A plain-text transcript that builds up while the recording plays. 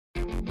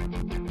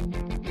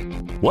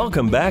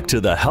Welcome back to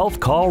the Health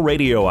Call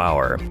Radio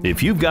Hour.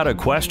 If you've got a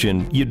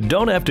question, you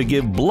don't have to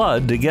give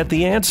blood to get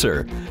the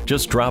answer.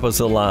 Just drop us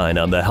a line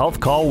on the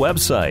Health Call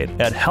website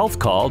at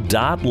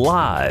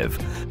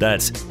healthcall.live.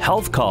 That's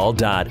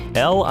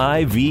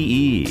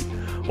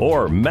healthcall.live.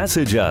 Or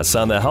message us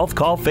on the Health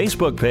Call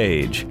Facebook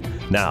page.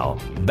 Now,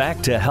 back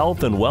to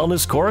health and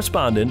wellness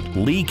correspondent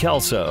Lee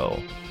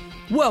Kelso.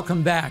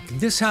 Welcome back.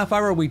 This half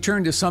hour, we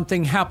turn to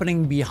something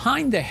happening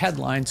behind the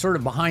headlines, sort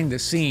of behind the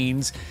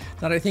scenes,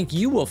 that I think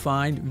you will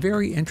find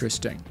very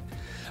interesting.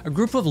 A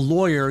group of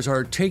lawyers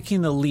are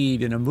taking the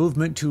lead in a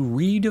movement to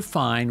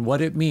redefine what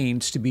it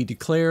means to be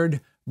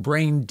declared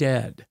brain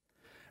dead.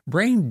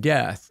 Brain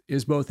death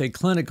is both a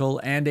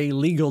clinical and a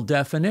legal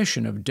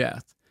definition of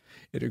death.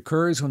 It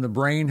occurs when the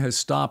brain has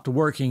stopped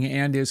working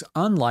and is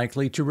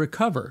unlikely to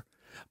recover,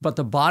 but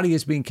the body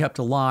is being kept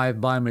alive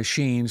by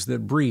machines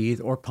that breathe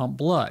or pump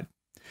blood.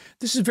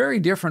 This is very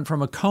different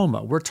from a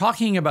coma. We're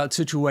talking about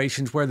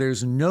situations where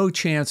there's no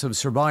chance of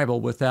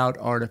survival without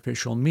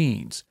artificial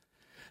means.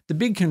 The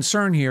big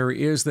concern here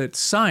is that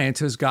science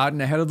has gotten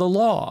ahead of the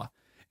law,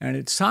 and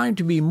it's time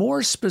to be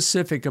more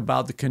specific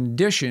about the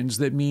conditions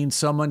that mean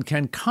someone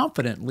can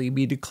confidently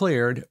be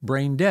declared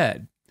brain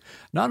dead.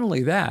 Not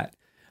only that,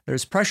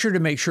 there's pressure to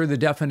make sure the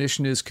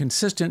definition is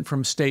consistent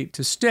from state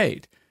to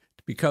state,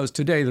 because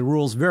today the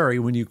rules vary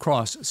when you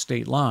cross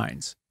state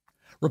lines.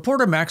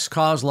 Reporter Max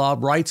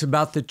Kozloff writes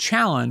about the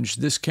challenge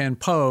this can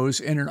pose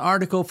in an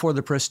article for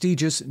the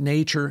prestigious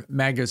Nature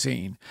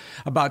magazine.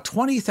 About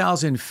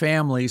 20,000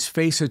 families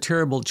face a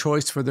terrible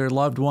choice for their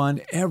loved one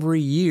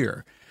every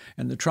year,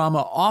 and the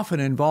trauma often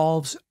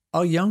involves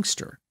a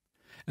youngster.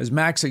 As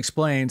Max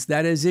explains,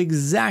 that is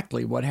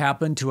exactly what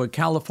happened to a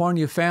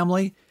California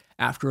family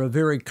after a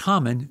very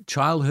common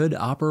childhood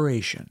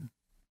operation.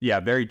 Yeah,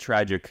 very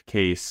tragic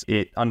case.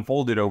 It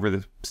unfolded over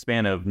the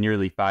span of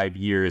nearly 5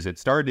 years. It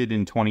started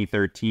in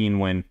 2013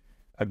 when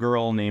a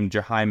girl named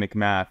Jahai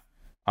McMath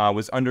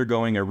was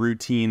undergoing a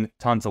routine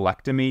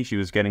tonsillectomy. She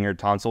was getting her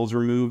tonsils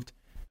removed.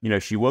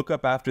 She woke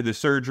up after the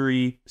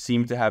surgery,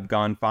 seemed to have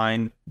gone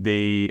fine.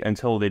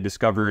 Until they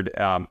discovered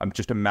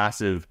just a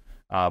massive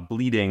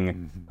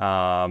bleeding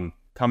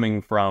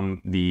coming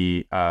from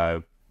the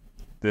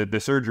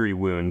surgery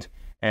wound,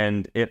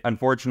 and it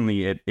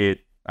unfortunately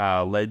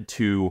led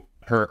to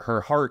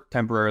her heart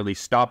temporarily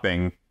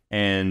stopping,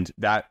 and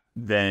that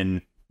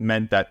then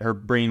meant that her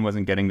brain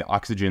wasn't getting the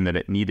oxygen that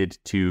it needed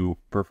to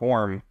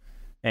perform.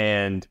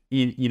 And,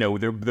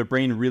 the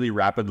brain really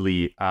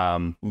rapidly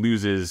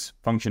loses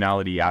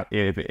functionality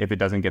if it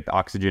doesn't get the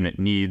oxygen it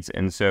needs.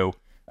 And so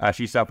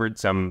she suffered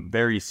some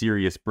very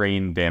serious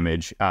brain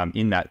damage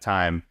in that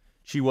time.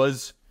 She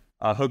was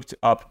hooked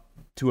up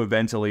to a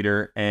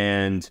ventilator,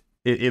 and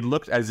it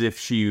looked as if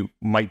she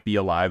might be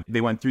alive. They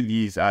went through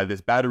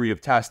this battery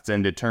of tests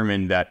and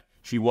determined that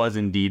she was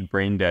indeed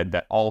brain dead,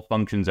 that all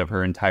functions of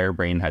her entire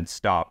brain had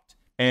stopped.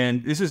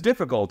 And this is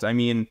difficult. I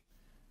mean,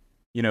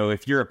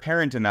 if you're a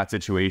parent in that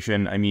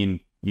situation,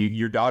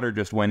 your daughter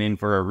just went in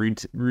for a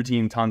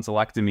routine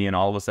tonsillectomy, and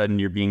all of a sudden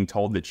you're being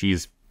told that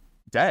she's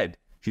dead.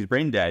 She's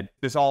brain dead.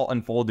 This all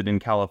unfolded in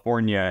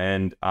California,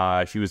 and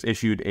she was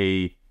issued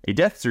a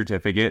death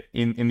certificate.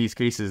 In these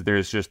cases,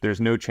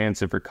 there's no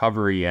chance of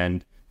recovery,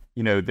 and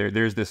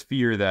there's this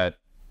fear that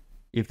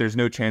if there's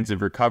no chance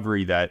of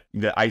recovery, that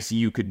the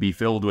ICU could be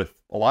filled with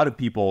a lot of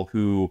people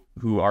who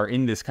are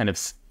in this kind of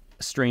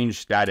strange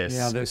status.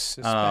 Yeah, this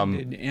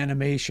suspended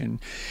animation.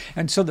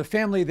 And so the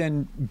family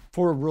then,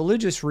 for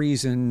religious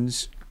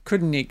reasons,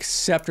 couldn't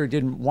accept or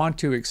didn't want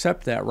to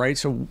accept that, right?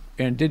 So,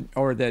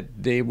 or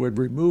that they would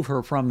remove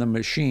her from the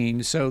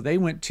machine. So they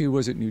went to,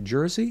 was it New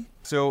Jersey?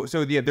 So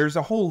yeah, there's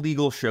a whole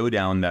legal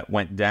showdown that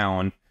went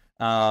down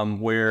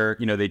where,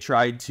 they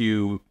tried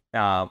to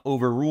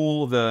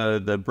overrule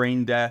the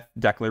brain death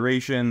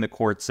declaration. The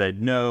court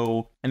said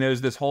no. And there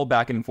was this whole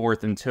back and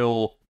forth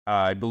until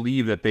I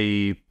believe that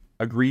they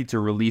agreed to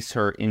release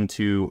her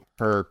into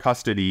her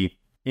custody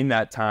in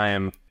that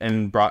time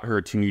and brought her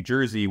to New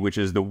Jersey, which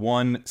is the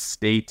one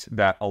state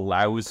that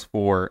allows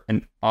for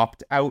an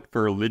opt-out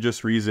for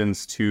religious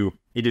reasons to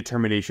a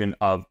determination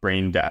of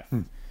brain death.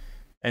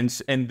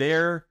 And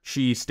there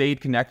she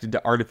stayed connected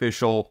to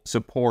artificial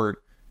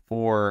support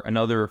for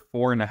another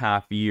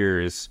 4.5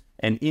 years.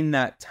 And in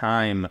that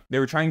time, they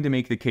were trying to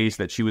make the case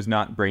that she was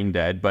not brain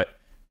dead, but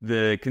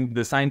the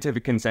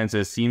scientific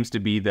consensus seems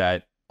to be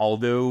that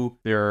although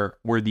there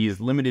were these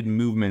limited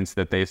movements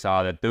that they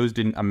saw, that those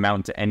didn't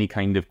amount to any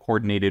kind of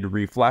coordinated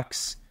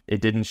reflex.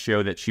 It didn't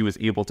show that she was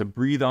able to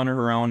breathe on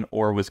her own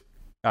or was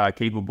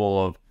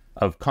capable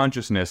of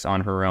consciousness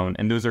on her own.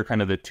 And those are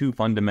kind of the two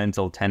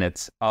fundamental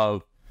tenets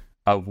of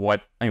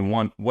what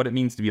it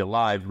means to be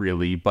alive,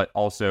 really, but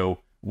also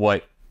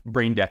what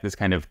brain death is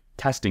kind of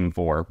testing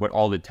for, what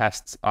all the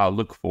tests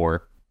look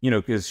for.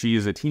 Because she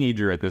is a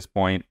teenager at this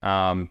point.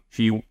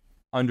 She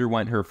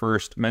underwent her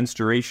first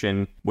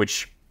menstruation,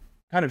 which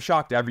kind of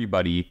shocked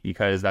everybody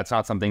because that's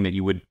not something that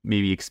you would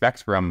maybe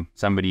expect from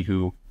somebody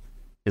who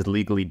is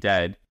legally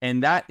dead.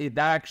 And that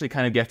actually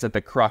kind of gets at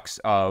the crux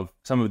of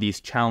some of these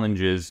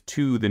challenges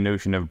to the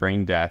notion of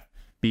brain death,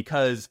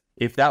 because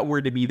if that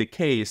were to be the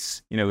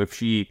case, if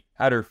she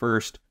had her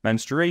first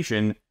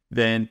menstruation,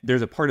 then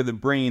there's a part of the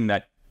brain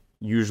that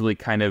usually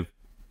kind of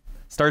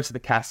starts the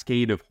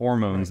cascade of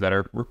hormones that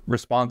are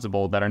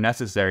responsible, that are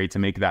necessary to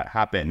make that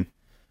happen.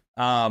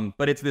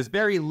 But it's this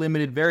very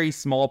limited, very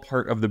small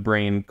part of the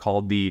brain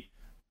called the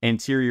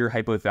anterior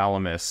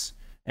hypothalamus.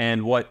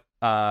 And what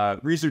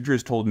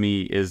researchers told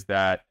me is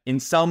that in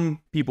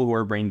some people who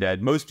are brain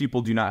dead, most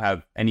people do not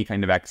have any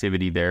kind of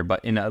activity there,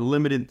 but in a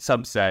limited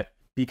subset,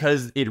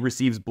 because it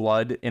receives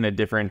blood in a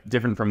different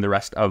from the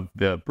rest of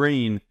the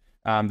brain,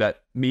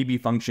 that maybe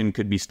function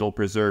could be still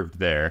preserved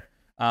there.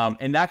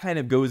 And that kind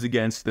of goes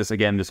against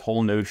this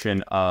whole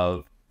notion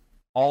of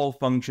all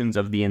functions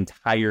of the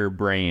entire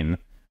brain.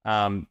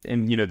 And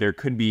there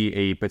could be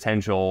a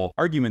potential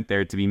argument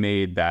there to be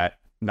made that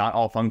not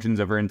all functions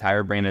of her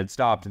entire brain had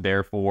stopped,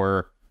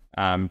 therefore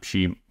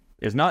she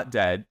is not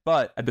dead.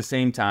 But at the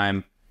same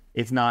time,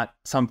 it's not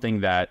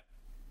something that,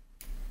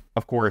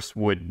 of course,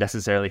 would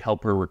necessarily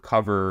help her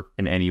recover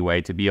in any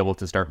way to be able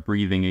to start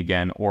breathing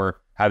again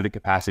or have the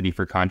capacity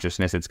for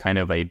consciousness. It's kind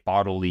of a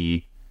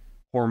bodily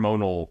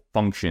hormonal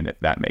function, if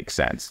that makes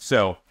sense.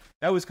 So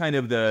that was kind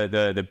of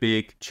the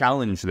big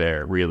challenge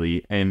there,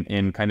 really,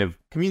 in kind of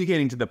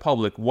communicating to the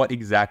public what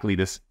exactly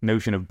this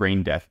notion of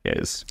brain death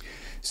is.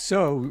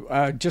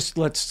 So just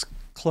let's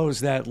close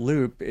that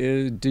loop.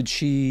 Did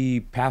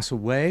she pass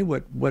away?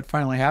 What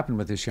finally happened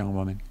with this young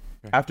woman?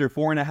 After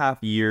 4.5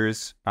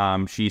 years,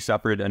 she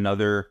suffered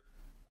another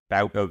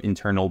bout of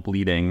internal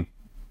bleeding.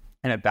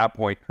 And at that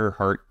point, her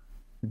heart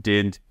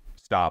did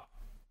stop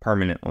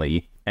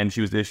permanently. And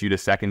she was issued a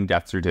second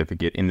death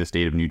certificate in the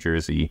state of New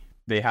Jersey.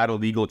 They had a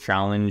legal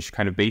challenge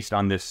kind of based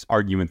on this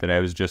argument that I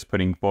was just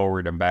putting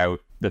forward about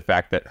the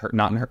fact that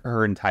not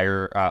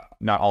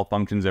all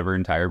functions of her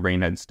entire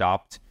brain had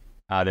stopped.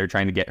 They're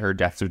trying to get her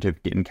death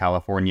certificate in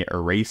California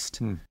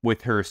erased.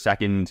 With her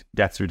second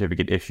death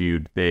certificate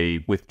issued,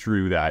 they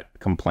withdrew that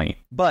complaint.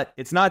 But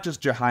it's not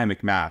just Jahai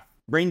McMath.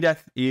 Brain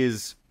death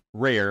is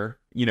rare.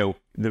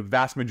 The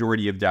vast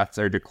majority of deaths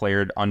are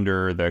declared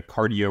under the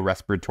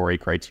cardiorespiratory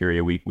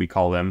criteria, we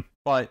call them.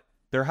 But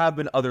there have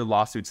been other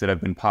lawsuits that have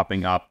been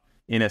popping up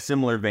in a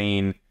similar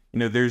vein.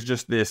 There's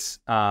just this,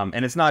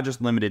 and it's not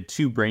just limited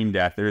to brain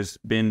death. There's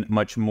been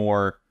much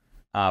more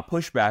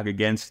pushback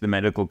against the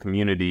medical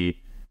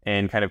community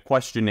and kind of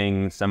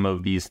questioning some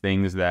of these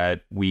things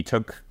that we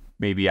took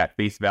maybe at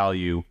face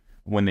value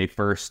when they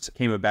first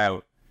came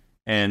about.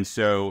 And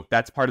so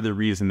that's part of the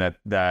reason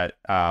that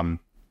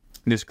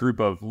this group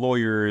of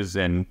lawyers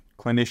and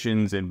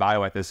clinicians and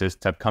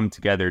bioethicists have come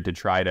together to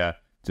try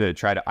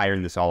to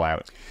iron this all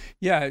out.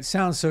 Yeah, it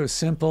sounds so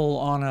simple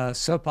on a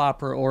soap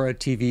opera or a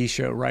TV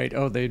show, right?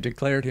 Oh, they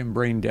declared him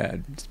brain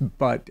dead.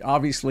 But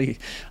obviously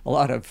a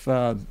lot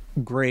of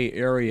gray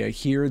area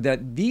here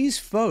that these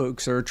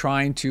folks are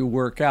trying to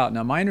work out.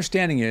 Now, my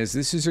understanding is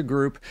this is a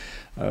group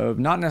of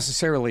not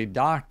necessarily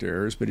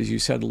doctors, but as you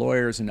said,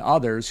 lawyers and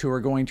others who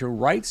are going to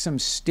write some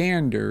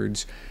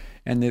standards.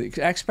 And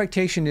the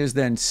expectation is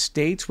then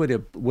states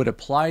would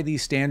apply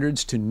these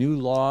standards to new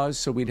laws,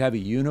 so we'd have a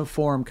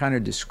uniform kind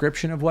of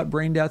description of what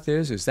brain death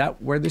is. Is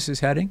that where this is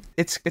heading?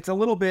 It's a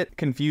little bit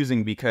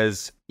confusing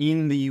because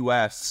in the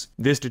U.S.,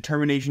 this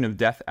Determination of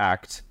Death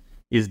Act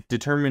is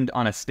determined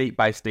on a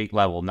state-by-state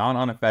level, not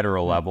on a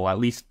federal level, at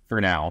least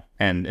for now.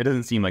 And it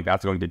doesn't seem like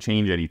that's going to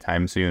change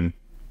anytime soon.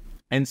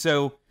 And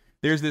so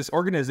there's this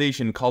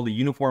organization called the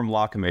Uniform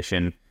Law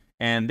Commission,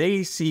 and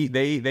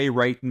they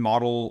write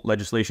model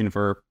legislation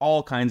for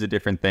all kinds of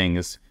different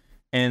things.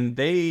 And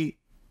they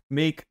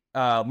make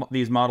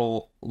these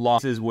model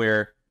laws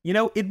where,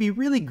 it'd be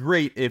really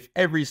great if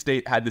every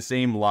state had the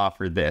same law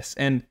for this.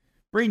 And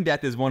brain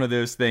death is one of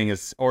those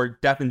things, or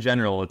death in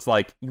general. It's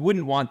like you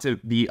wouldn't want to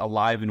be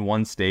alive in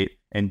one state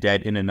and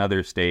dead in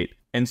another state.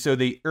 And so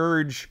they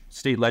urge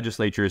state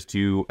legislatures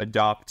to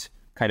adopt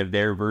kind of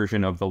their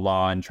version of the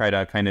law and try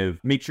to kind of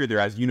make sure they're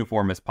as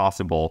uniform as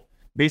possible.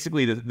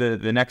 Basically,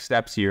 the next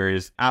steps here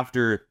is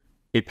after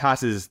it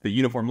passes the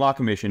Uniform Law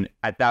Commission,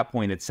 at that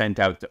point, it's sent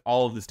out to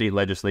all of the state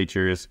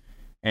legislatures,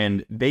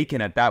 and they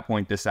can at that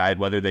point decide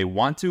whether they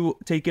want to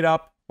take it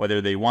up,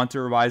 whether they want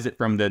to revise it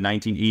from the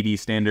 1980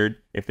 standard,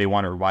 if they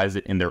want to revise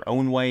it in their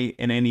own way,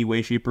 in any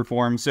way, shape, or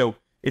form. So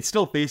it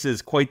still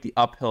faces quite the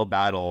uphill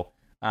battle.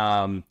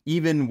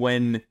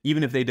 Even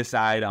if they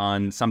decide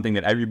on something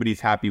that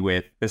everybody's happy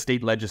with, the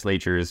state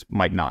legislatures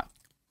might not.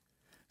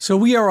 So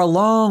we are a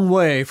long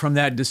way from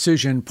that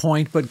decision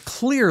point, but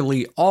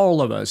clearly all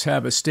of us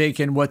have a stake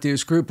in what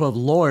this group of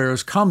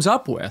lawyers comes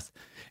up with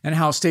and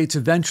how states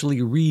eventually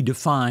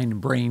redefine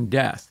brain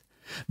death.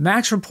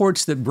 Max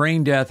reports that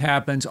brain death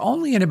happens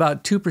only in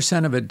about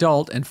 2% of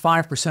adult and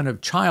 5% of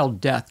child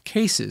death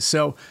cases.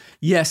 So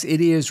yes, it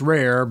is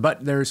rare,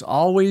 but there's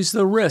always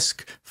the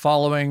risk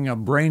following a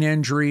brain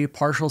injury,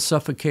 partial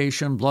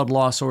suffocation, blood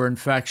loss, or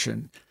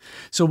infection.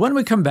 So when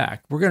we come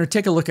back, we're going to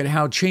take a look at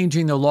how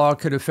changing the law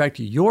could affect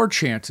your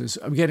chances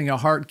of getting a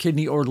heart,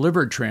 kidney, or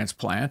liver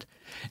transplant,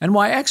 and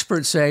why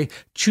experts say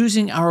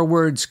choosing our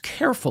words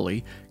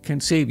carefully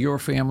can save your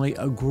family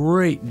a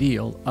great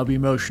deal of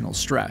emotional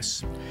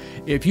stress.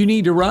 If you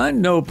need to run,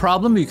 no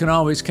problem. You can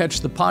always catch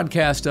the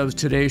podcast of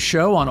today's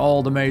show on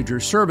all the major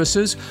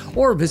services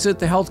or visit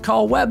the Health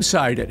Call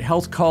website at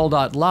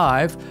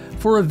healthcall.live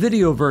for a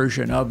video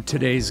version of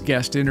today's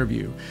guest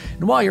interview.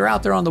 And while you're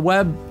out there on the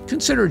web,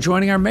 consider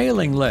joining our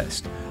mailing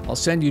list. I'll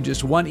send you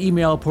just one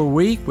email per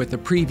week with a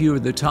preview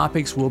of the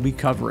topics we'll be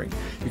covering.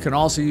 You can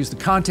also use the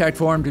contact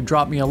form to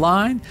drop me a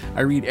line.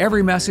 I read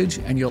every message,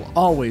 and you'll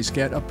always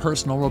get a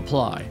personal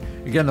reply.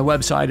 Again, the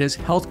website is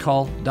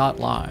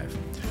healthcall.live.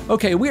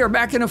 Okay, we are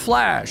back in a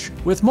flash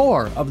with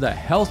more of the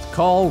Health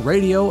Call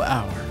Radio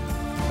Hour.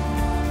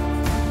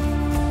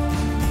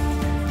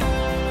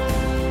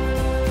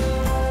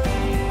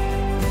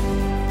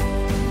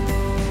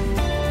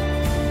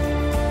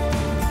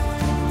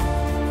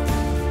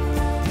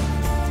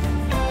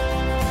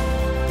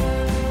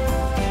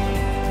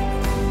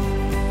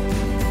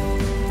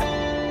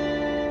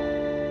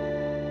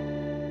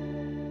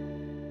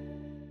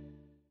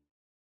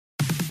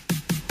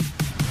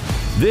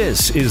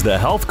 This is the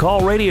Health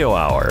Call Radio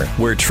Hour,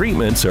 where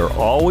treatments are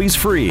always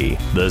free,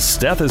 the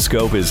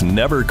stethoscope is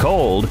never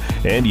cold,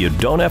 and you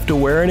don't have to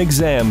wear an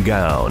exam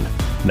gown.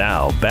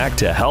 Now, back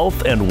to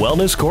health and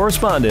wellness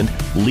correspondent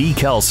Lee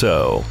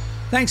Kelso.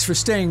 Thanks for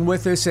staying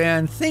with us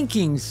and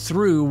thinking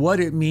through what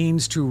it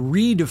means to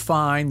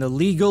redefine the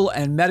legal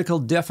and medical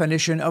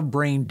definition of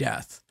brain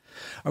death.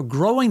 A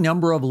growing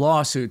number of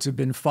lawsuits have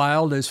been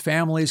filed as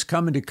families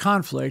come into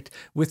conflict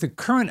with the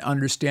current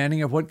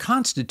understanding of what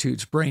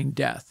constitutes brain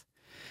death.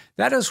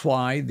 That is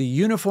why the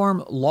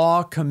Uniform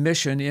Law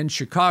Commission in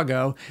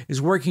Chicago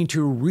is working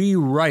to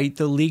rewrite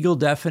the legal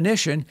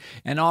definition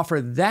and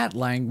offer that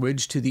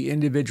language to the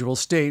individual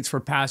states for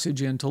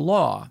passage into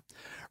law.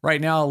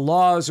 Right now,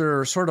 laws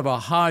are sort of a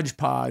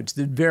hodgepodge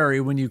that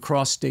vary when you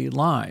cross state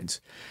lines.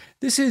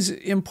 This is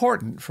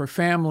important for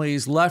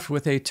families left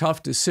with a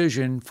tough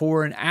decision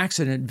for an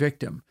accident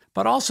victim,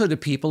 but also to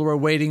people who are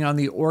waiting on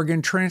the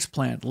organ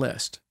transplant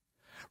list.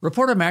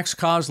 Reporter Max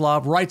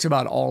Kozlov writes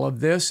about all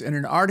of this in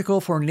an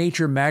article for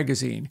Nature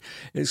magazine,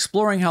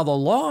 exploring how the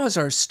laws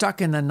are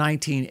stuck in the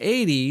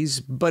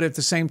 1980s, but at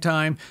the same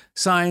time,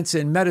 science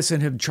and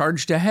medicine have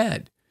charged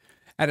ahead.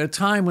 At a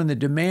time when the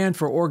demand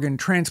for organ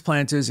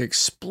transplants is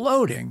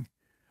exploding,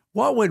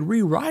 what would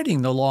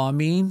rewriting the law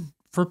mean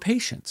for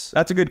patients?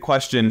 That's a good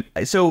question.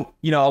 So,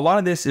 a lot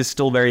of this is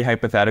still very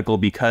hypothetical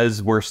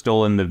because we're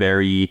still in the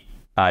very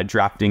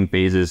drafting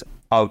phases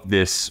of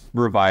this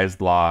revised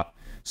law.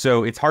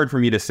 So it's hard for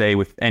me to say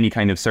with any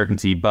kind of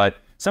certainty, but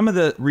some of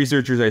the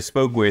researchers I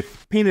spoke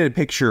with painted a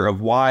picture of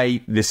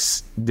why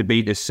this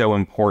debate is so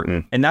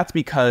important. And that's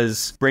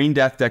because brain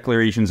death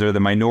declarations are the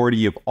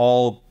minority of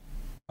all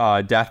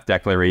death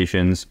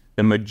declarations.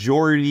 The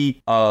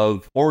majority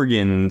of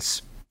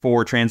organs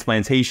for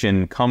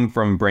transplantation come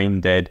from brain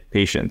dead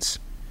patients.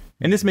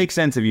 And this makes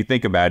sense if you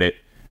think about it.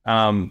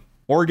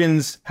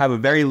 Organs have a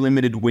very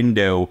limited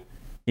window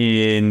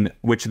in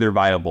which they're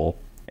viable.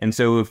 And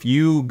so if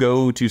you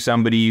go to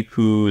somebody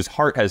whose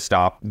heart has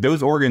stopped,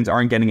 those organs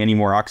aren't getting any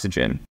more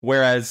oxygen.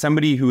 Whereas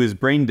somebody who is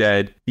brain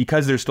dead,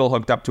 because they're still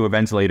hooked up to a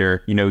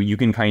ventilator, you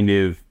can kind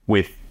of,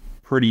 with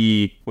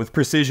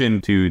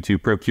precision to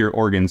procure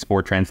organs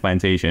for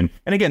transplantation.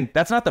 And again,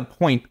 that's not the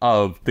point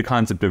of the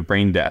concept of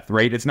brain death,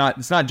 right? It's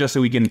not just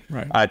so we can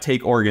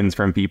take organs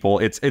from people.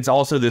 It's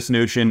also this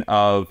notion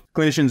of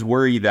clinicians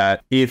worry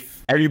that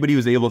if everybody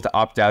was able to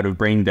opt out of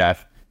brain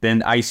death,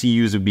 then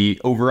ICUs would be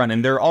overrun,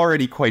 and they're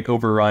already quite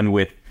overrun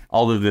with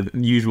all of the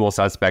usual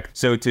suspects.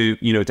 So to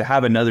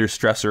have another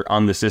stressor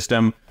on the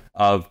system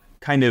of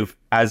kind of,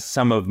 as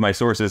some of my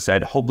sources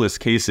said, hopeless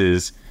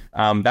cases,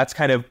 that's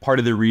kind of part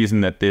of the reason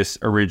that this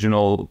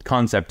original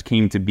concept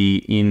came to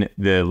be in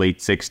the late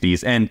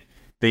 60s. And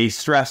they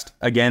stressed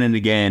again and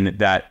again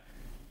that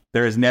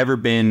there has never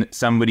been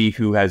somebody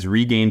who has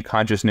regained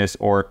consciousness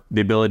or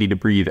the ability to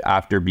breathe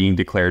after being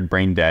declared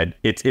brain dead.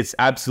 It's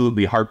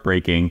absolutely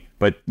heartbreaking,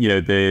 but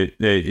the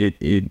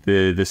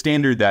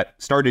standard that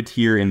started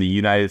here in the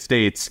United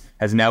States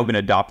has now been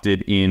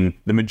adopted in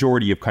the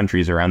majority of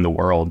countries around the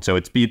world. So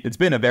it's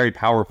been a very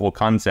powerful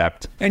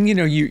concept. And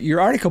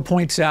your article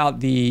points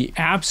out the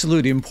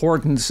absolute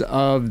importance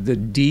of the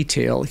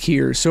detail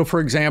here. So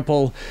for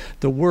example,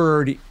 the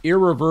word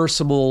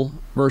irreversible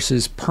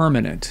versus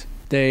permanent.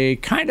 They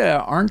kind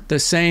of aren't the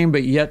same,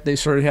 but yet they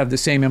sort of have the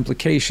same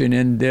implication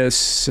in this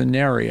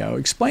scenario.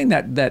 Explain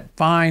that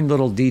fine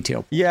little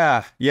detail.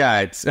 Yeah.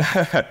 It's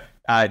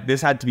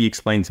this had to be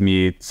explained to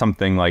me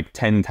something like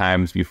 10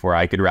 times before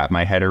I could wrap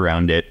my head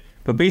around it.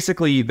 But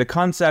basically, the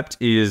concept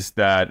is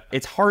that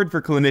it's hard for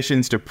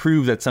clinicians to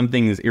prove that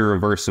something is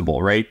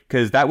irreversible, right?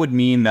 Because that would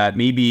mean that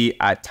maybe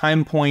at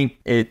time point,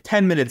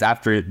 10 minutes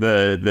after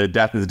the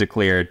death is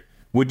declared,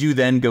 would you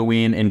then go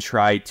in and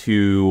try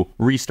to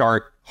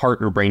restart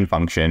heart or brain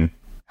function?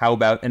 How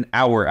about an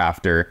hour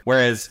after?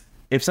 Whereas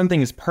if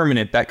something is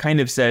permanent, that kind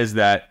of says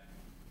that,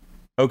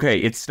 okay,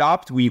 it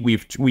stopped.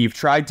 We've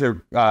tried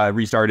to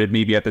restart it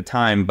maybe at the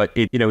time, but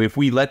if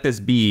we let this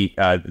be,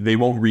 they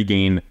won't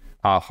regain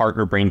heart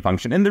or brain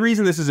function. And the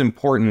reason this is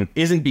important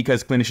isn't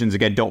because clinicians,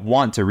 again, don't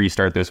want to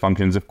restart those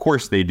functions. Of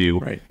course they do.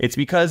 Right. It's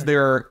because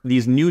there are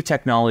these new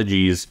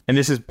technologies, and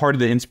this is part of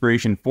the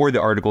inspiration for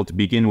the article to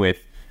begin with.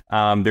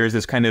 There's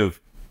this kind of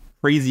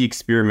crazy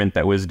experiment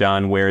that was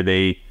done where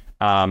they,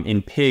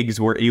 in pigs,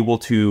 were able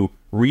to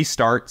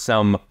restart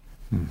some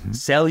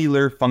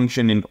cellular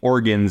function in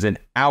organs an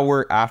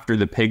hour after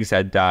the pigs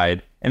had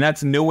died. And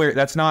we're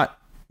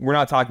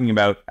not talking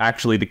about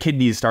actually the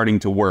kidneys starting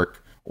to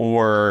work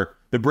or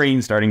the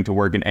brain starting to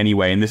work in any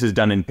way. And this is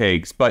done in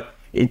pigs. But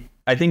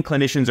I think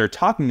clinicians are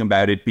talking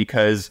about it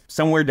because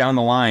somewhere down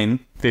the line,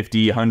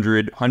 50,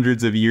 100,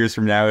 hundreds of years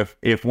from now,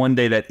 if one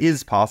day that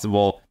is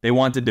possible, they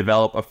want to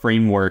develop a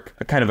framework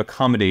that kind of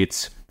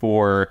accommodates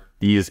for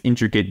these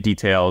intricate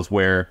details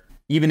where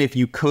even if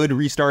you could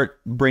restart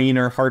brain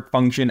or heart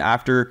function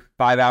after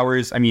 5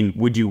 hours, I mean,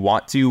 would you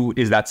want to?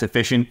 Is that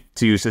sufficient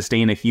to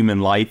sustain a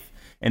human life?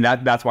 And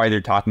that's why they're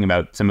talking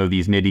about some of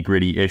these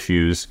nitty-gritty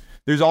issues.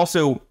 There's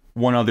also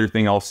one other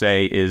thing I'll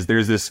say is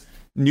there's this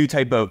new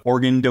type of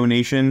organ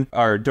donation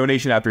or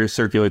donation after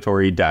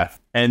circulatory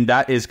death. And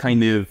that is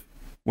kind of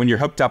when you're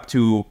hooked up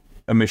to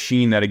a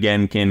machine that,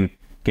 again, can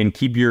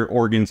keep your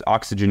organs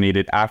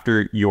oxygenated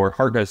after your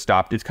heart has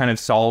stopped. It kind of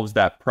solves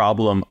that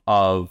problem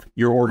of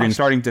your organs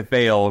starting to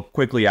fail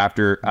quickly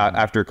after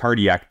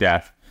cardiac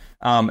death.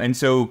 And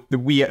so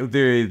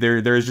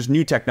there is just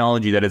new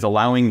technology that is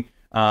allowing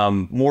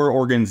more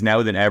organs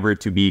now than ever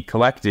to be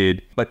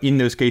collected. But in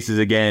those cases,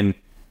 again,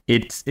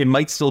 it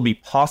might still be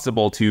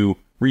possible to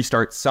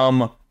restart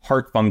some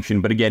heart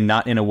function, but again,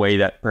 not in a way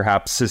that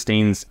perhaps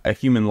sustains a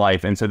human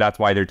life. And so that's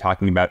why they're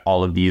talking about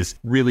all of these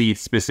really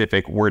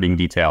specific wording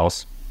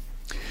details.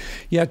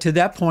 Yeah, to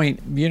that point,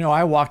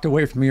 I walked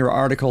away from your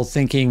article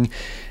thinking,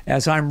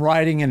 as I'm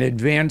writing an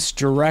advance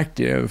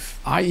directive,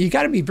 you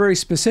got to be very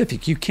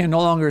specific. You can no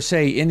longer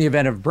say in the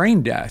event of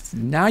brain death.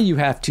 Now you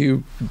have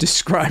to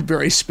describe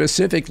very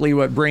specifically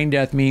what brain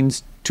death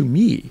means to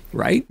me,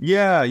 right?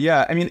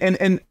 Yeah. I mean,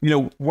 and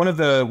one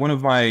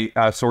of my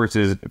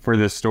sources for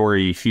this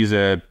story, she's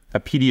a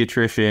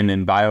pediatrician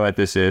and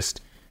bioethicist,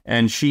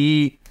 and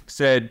she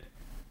said,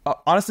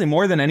 honestly,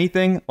 more than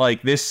anything,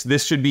 like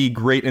this should be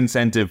great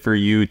incentive for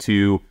you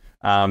to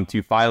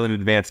file an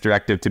advance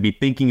directive, to be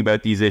thinking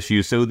about these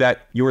issues so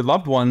that your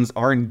loved ones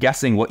aren't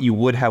guessing what you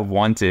would have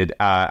wanted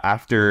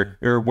after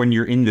or when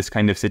you're in this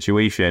kind of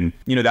situation.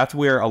 That's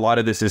where a lot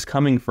of this is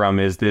coming from,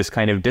 is this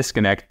kind of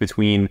disconnect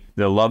between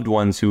the loved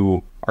ones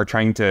who are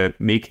trying to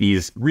make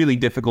these really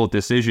difficult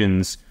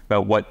decisions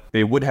about what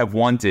they would have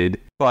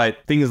wanted. But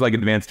things like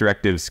advance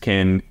directives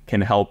can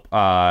help,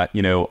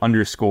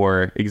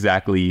 underscore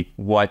exactly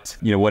what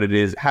it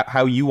is,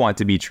 how you want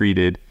to be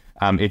treated.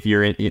 If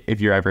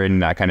you're ever in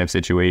that kind of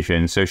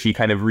situation. So she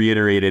kind of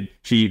reiterated,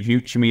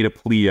 she made a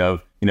plea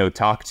of,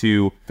 talk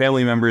to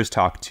family members,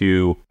 talk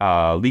to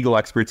legal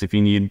experts if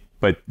you need,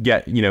 but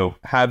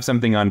have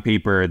something on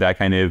paper that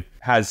kind of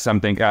has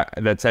something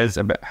that says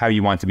about how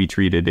you want to be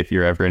treated if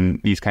you're ever in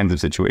these kinds of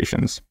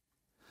situations.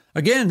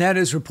 Again, that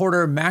is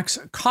reporter Max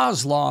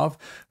Kozlov,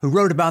 who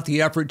wrote about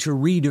the effort to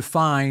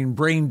redefine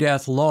brain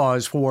death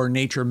laws for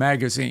Nature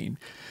magazine.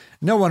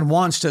 No one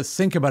wants to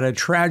think about a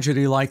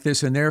tragedy like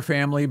this in their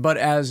family, but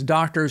as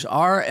doctors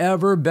are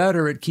ever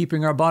better at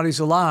keeping our bodies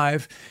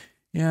alive,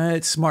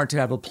 it's smart to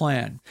have a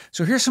plan.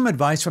 So here's some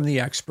advice from the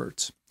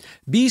experts.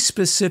 Be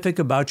specific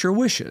about your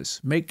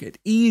wishes. Make it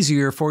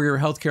easier for your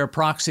healthcare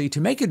proxy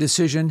to make a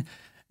decision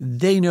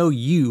they know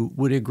you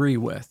would agree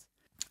with.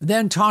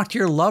 Then talk to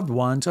your loved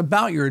ones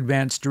about your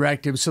advance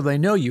directive so they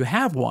know you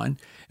have one,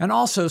 and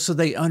also so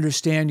they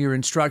understand your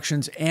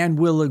instructions and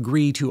will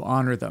agree to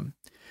honor them.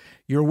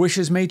 Your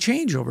wishes may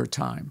change over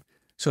time,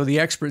 so the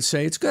experts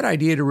say it's a good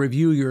idea to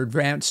review your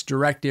advance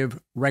directive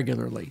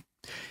regularly.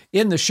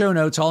 In the show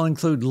notes, I'll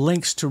include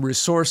links to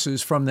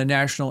resources from the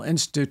National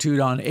Institute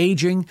on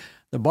Aging,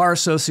 the Bar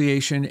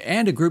Association,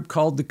 and a group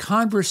called the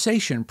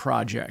Conversation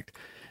Project.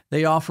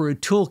 They offer a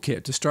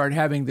toolkit to start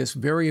having this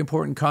very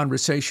important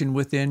conversation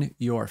within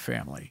your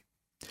family.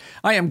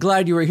 I am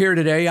glad you were here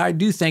today. I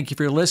do thank you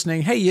for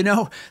listening. Hey,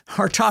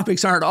 our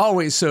topics aren't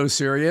always so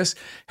serious.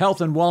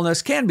 Health and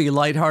wellness can be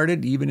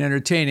lighthearted, even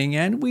entertaining,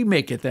 and we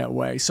make it that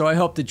way. So I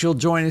hope that you'll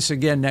join us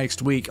again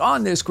next week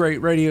on this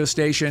great radio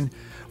station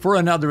for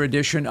another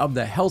edition of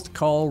the Health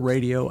Call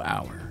Radio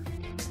Hour.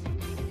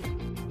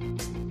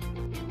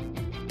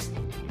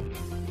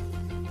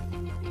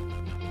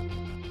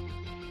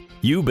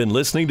 You've been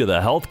listening to the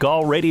Health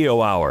Call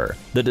Radio Hour.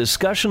 The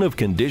discussion of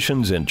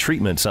conditions and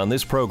treatments on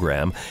this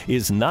program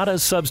is not a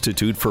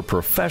substitute for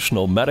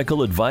professional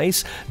medical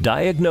advice,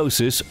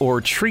 diagnosis, or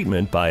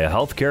treatment by a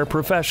healthcare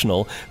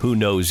professional who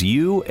knows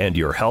you and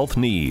your health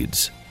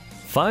needs.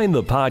 Find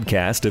the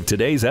podcast of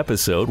today's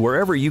episode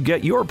wherever you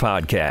get your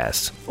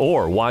podcasts,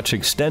 or watch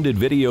extended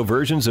video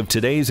versions of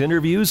today's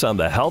interviews on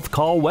the Health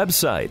Call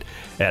website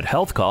at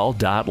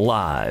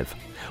healthcall.live.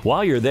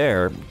 While you're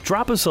there,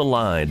 drop us a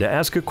line to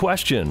ask a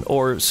question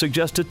or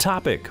suggest a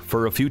topic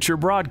for a future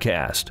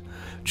broadcast.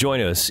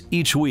 Join us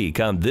each week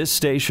on this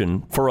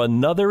station for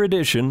another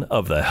edition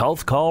of the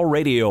Health Call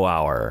Radio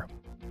Hour.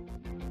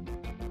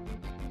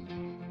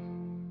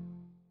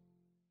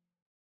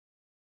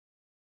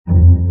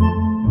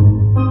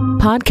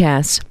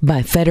 Podcasts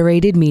by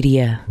Federated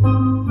Media.